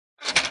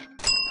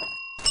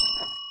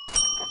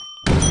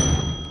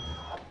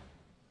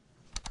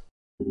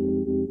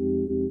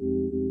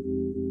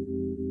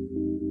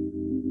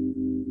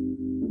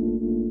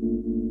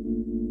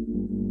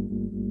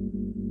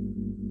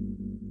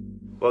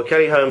Well,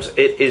 Kelly Holmes,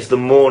 it is the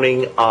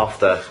morning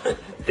after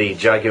the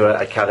Jaguar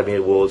Academy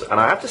Awards, and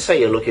I have to say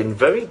you're looking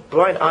very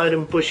bright-eyed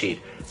and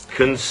bushy,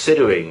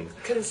 considering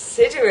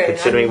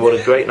what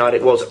a great night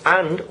it was,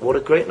 and what a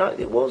great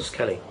night it was,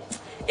 Kelly.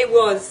 It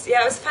was,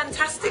 yeah, it was a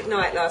fantastic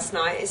night last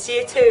night. It's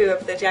year 2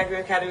 of the Jaguar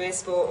Academy of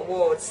Sport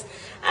Awards,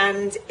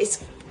 and it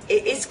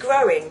is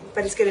growing,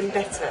 but it's getting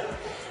better.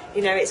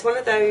 You know, it's one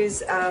of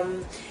those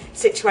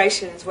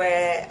situations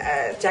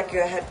where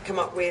Jaguar had come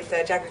up with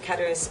Jaguar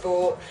Academy of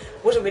Sport.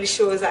 Wasn't really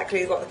sure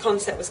exactly what the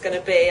concept was going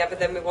to be, other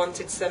than we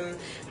wanted some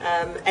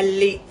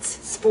elite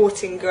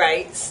sporting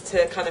greats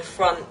to kind of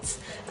front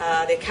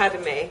the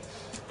academy,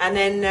 and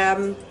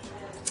then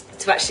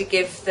to actually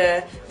give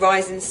the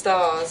rising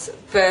stars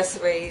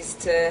bursaries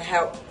to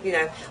help, you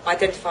know,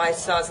 identify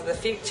stars of the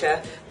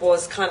future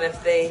was kind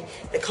of the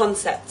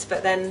concept.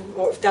 But then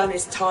what we've done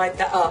is tied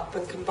that up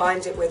and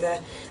combined it with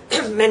a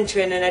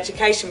mentoring and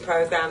education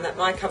program that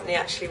my company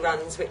actually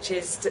runs, which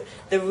is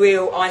the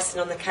real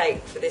icing on the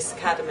cake for this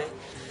academy.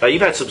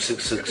 You've had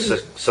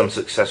some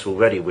success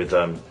already with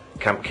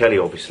Camp Kelly,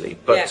 obviously,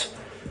 but yeah.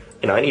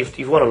 You know, and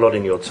you've won a lot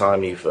in your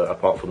time. You've,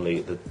 apart from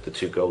the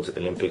 2 golds at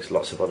the Olympics,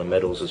 lots of other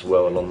medals as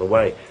well along the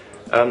way.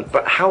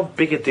 But how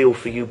big a deal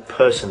for you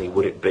personally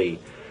would it be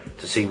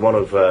to see one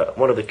of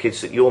the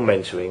kids that you're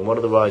mentoring, one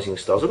of the rising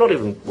stars, or not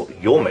even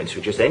you're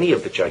mentoring, just any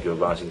of the Jaguar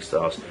rising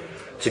stars,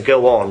 to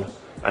go on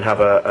and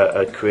have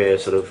a career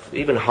sort of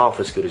even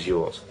half as good as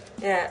yours?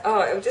 Yeah,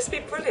 oh, it would just be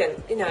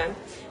brilliant, you know,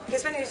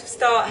 because when you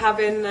start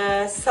having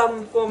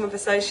some form of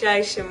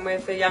association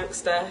with a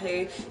youngster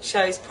who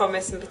shows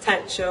promise and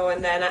potential,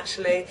 and then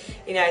actually,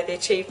 you know, the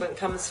achievement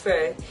comes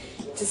through,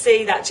 to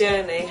see that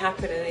journey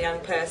happen in a young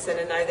person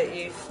and know that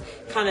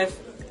you've kind of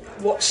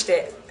watched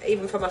it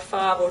even from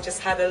afar or just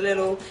had a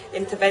little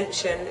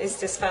intervention is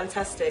just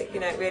fantastic. You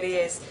know, it really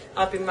is.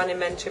 I've been running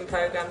mentoring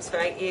programs for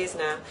 8 years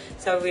now,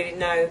 so I really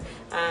know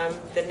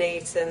the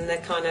needs and the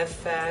kind of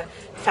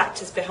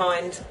factors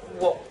behind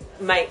what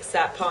makes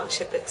that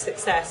partnership a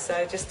success.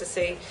 So just to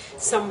see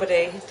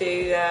somebody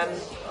do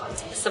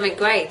something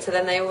great, so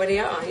then they already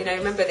are. You know,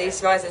 remember,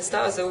 these rising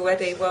stars are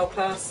already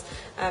world-class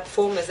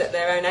performers at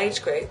their own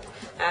age group,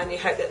 and you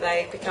hope that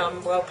they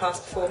become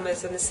world-class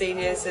performers in the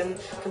seniors and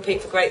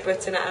compete for Great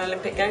Britain at an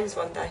Olympic Games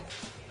one day.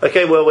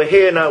 Okay, well, we're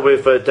here now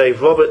with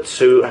Dave Roberts,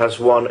 who has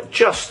won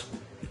just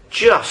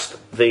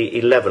the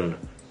 11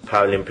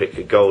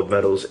 Paralympic gold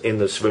medals in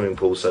the swimming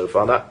pool so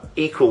far. That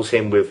equals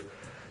him with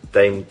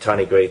Dame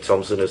Tanni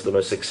Grey-Thompson as the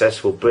most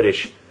successful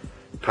British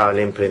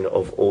Paralympian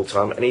of all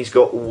time, and he's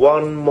got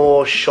one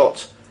more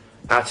shot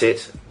at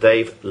it.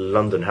 Dave,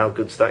 London, how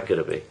good's that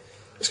going to be?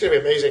 It's going to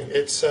be amazing.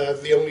 It's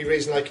the only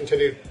reason I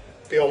continued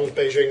beyond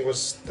Beijing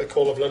was the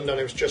call of London.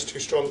 It was just too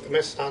strong to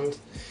miss, and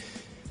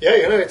yeah,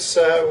 you know, it's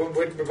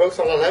we're both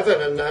on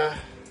 11, and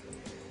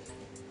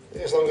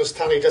as long as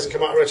Tanni doesn't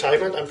come out of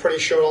retirement, I'm pretty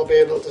sure I'll be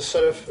able to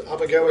sort of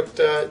have a go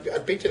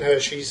at beating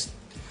her. She's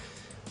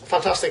a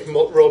fantastic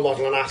role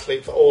model and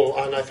athlete for all,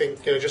 and I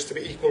think, you know, just to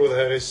be equal with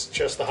her is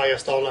just the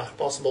highest honour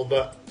possible.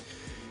 But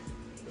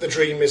the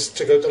dream is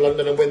to go to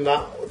London and win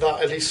that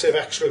elusive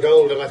extra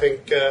gold, and I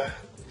think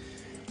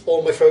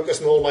all my focus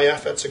and all my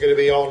efforts are going to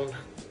be on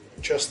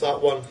just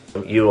that one.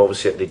 You were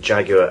obviously at the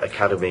Jaguar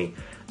Academy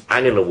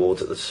Annual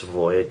Awards at the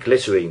Savoy, a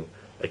glittering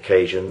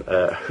occasion.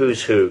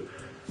 Who's who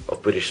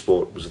of British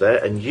sport was there,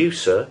 and you,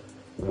 sir,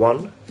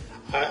 won?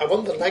 I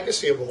won the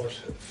Legacy Award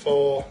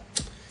for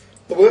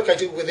the work I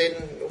do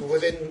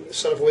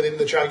within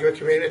the Jaguar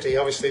community.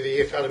 Obviously,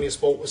 the Academy of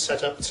Sport was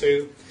set up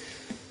to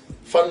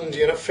fund,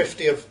 you know,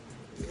 50 of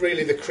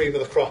really the cream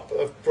of the crop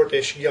of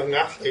British young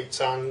athletes,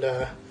 and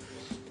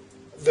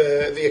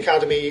the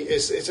Academy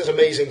is an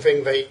amazing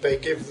thing. They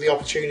give the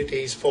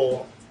opportunities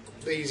for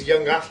these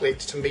young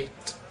athletes to meet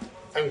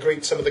and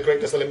greet some of the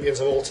greatest Olympians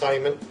of all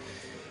time, and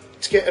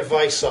to get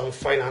advice on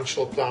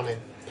financial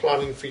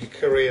planning for your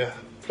career,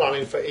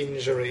 planning for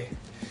injury,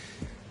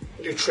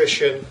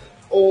 nutrition,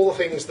 all the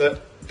things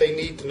that they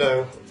need to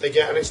know. They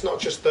get, and it's not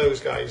just those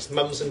guys,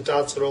 mums and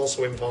dads are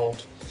also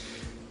involved.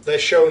 They're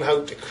shown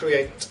how to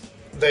create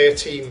their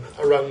team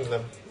around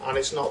them, and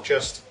it's not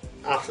just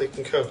athlete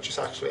and coach, it's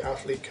actually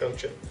athlete,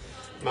 coach, and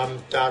mum,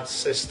 dad,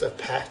 sister,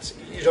 pet.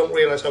 You don't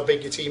realise how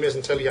big your team is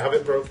until you have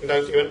it broken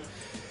down to you. And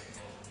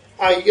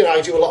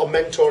I do a lot of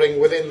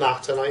mentoring within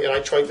that, and I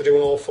try to do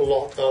an awful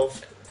lot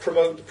of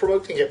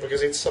promoting it,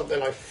 because it's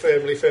something I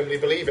firmly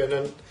believe in.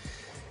 And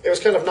it was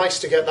kind of nice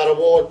to get that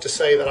award to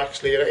say that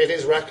actually, you know, it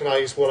is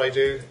recognised what I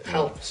do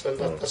helps, and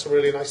that's a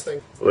really nice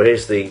thing. Well,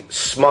 here's the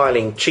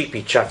smiling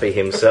cheapy chappy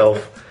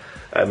himself.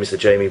 Mr.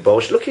 Jamie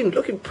Baulch,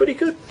 looking pretty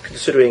good,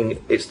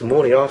 considering it's the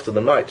morning after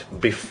the night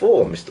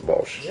before, Mr.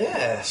 Baulch.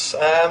 Yes,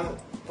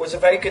 it was a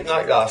very good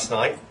night last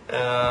night.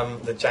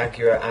 The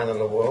Jaguar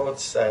Annual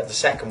Awards, the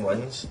second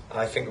ones,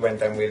 I think went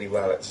down really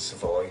well at the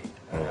Savoy.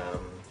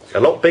 A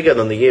lot bigger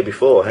than the year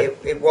before, hey?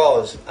 It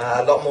was.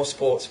 A lot more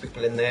sports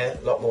people in there,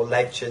 a lot more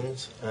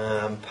legends,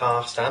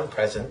 past and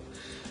present.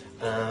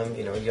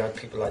 You know, you had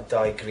people like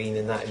Di Green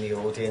and that in the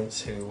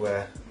audience who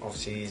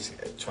obviously is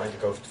trying to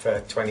go for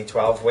a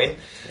 2012 win.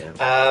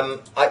 Yeah.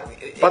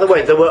 By the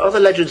way, there were other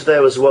legends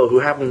there as well who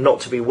happened not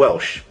to be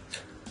Welsh.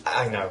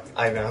 I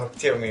know.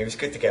 Dear me, it was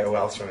good to get a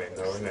Welsh from him,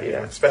 though, wasn't it?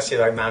 Yeah. Especially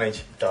if I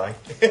managed Di.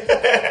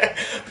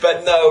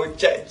 But no,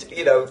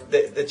 you know,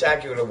 the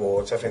Jaguar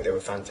Awards, I think they were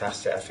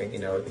fantastic. I think, you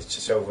know, it's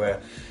just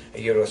over a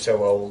year or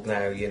so old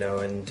now, you know,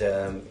 and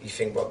you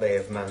think what they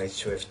have managed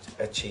to have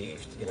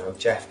achieved. You know,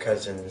 Jeff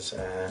Cousins,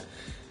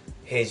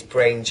 his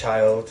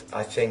brainchild,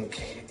 I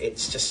think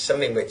it's just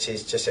something which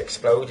is just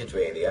exploded,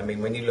 really. I mean,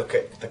 when you look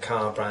at the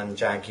car brand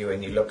Jaguar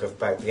and you look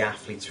about the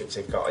athletes which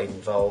they've got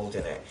involved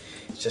in it,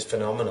 it's just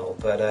phenomenal.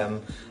 But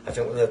I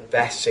think one of the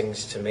best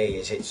things to me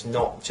is it's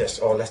not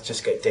just, oh, let's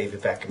just get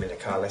David Beckham in a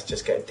car, let's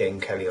just get Dame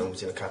Kelly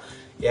Holmes in a car.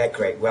 Yeah,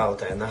 great, well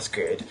done, that's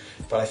good.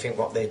 But I think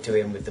what they're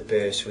doing with the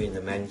bursary and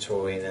the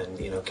mentoring and,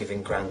 you know,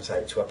 giving grants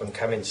out to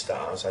up-and-coming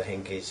stars, I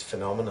think is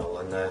phenomenal.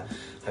 And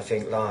I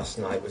think last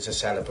night was a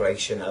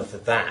celebration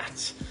of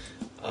that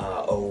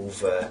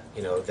over,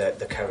 you know,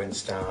 the current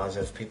stars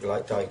of people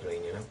like Di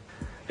Green, you know.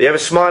 The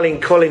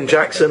ever-smiling Colin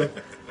Jackson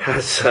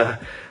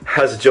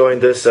has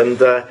joined us,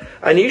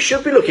 and you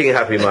should be looking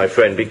happy, my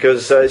friend,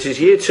 because this is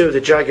year 2 of the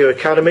Jaguar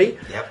Academy.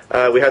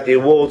 Yep. We had the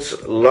awards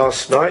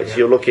last night. Yep.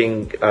 You're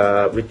looking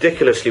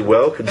ridiculously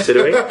well,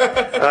 considering,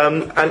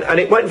 and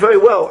it went very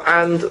well.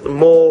 And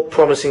more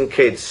promising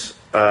kids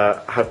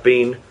have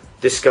been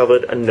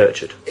discovered and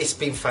nurtured. It's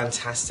been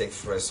fantastic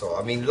for us all.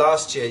 I mean,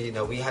 last year, you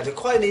know, we had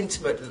quite an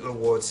intimate little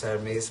award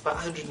ceremony. It's about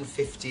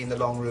 150 in the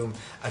long room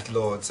at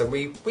Lord's, and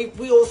we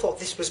all thought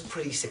this was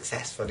pretty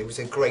successful. It was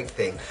a great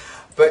thing.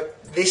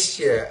 But this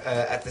year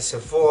at the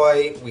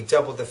Savoy, we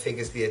doubled the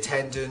figures, the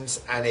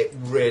attendance, and it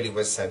really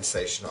was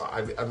sensational.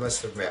 I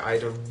must admit, I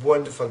had a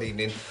wonderful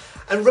evening,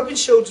 and rubbing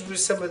shoulders with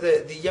some of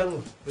the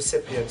young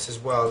recipients as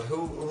well,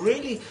 who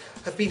really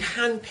have been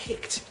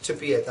hand-picked to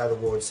be at that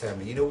award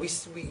ceremony. You know, we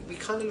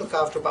kind of look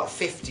after about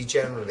 50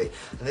 generally,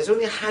 and there's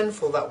only a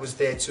handful that was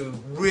there to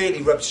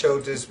really rub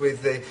shoulders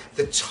with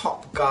the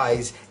top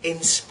guys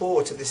in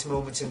sport at this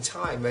moment in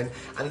time, and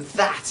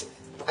that,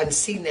 and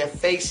seeing their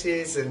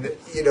faces and,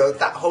 you know,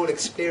 that whole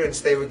experience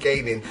they were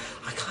gaining,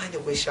 I kind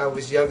of wish I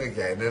was young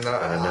again, and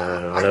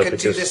I could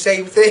do the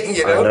same thing,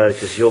 you know. I know,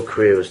 because your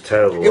career was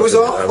terrible. It was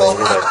awful.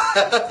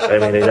 I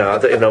mean, you know, I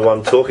don't even know why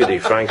I'm talking to you,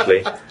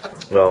 frankly.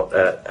 Well,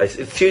 as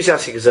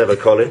enthusiastic as ever,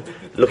 Colin,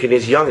 looking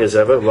as young as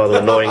ever, rather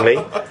annoyingly,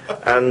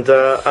 and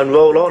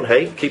roll on,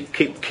 hey,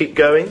 keep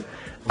going,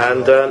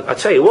 and I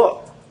tell you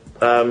what.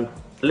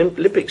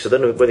 Olympics, I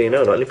don't know whether you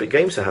know, Olympic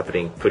Games are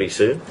happening pretty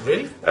soon.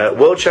 Really?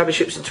 World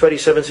Championships in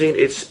 2017.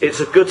 It's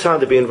a good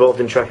time to be involved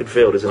in track and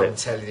field, isn't it? I'm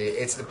telling you,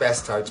 it's the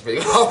best time to be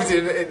involved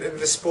in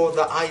the sport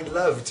that I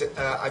loved.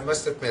 I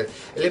must admit,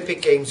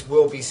 Olympic Games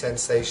will be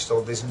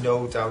sensational. There's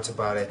no doubt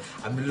about it.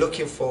 I'm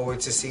looking forward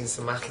to seeing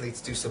some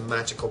athletes do some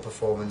magical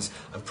performance.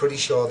 I'm pretty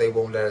sure they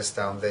won't let us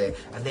down there.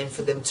 And then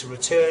for them to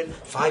return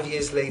 5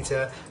 years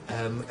later,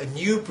 a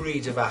new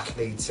breed of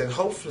athletes, and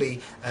hopefully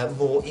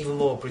even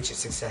more British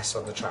success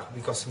on the track.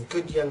 We've got some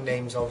good young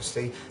names,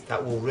 obviously,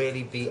 that will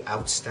really be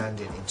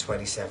outstanding in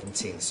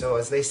 2017. So,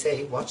 as they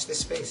say, watch this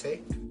space, eh?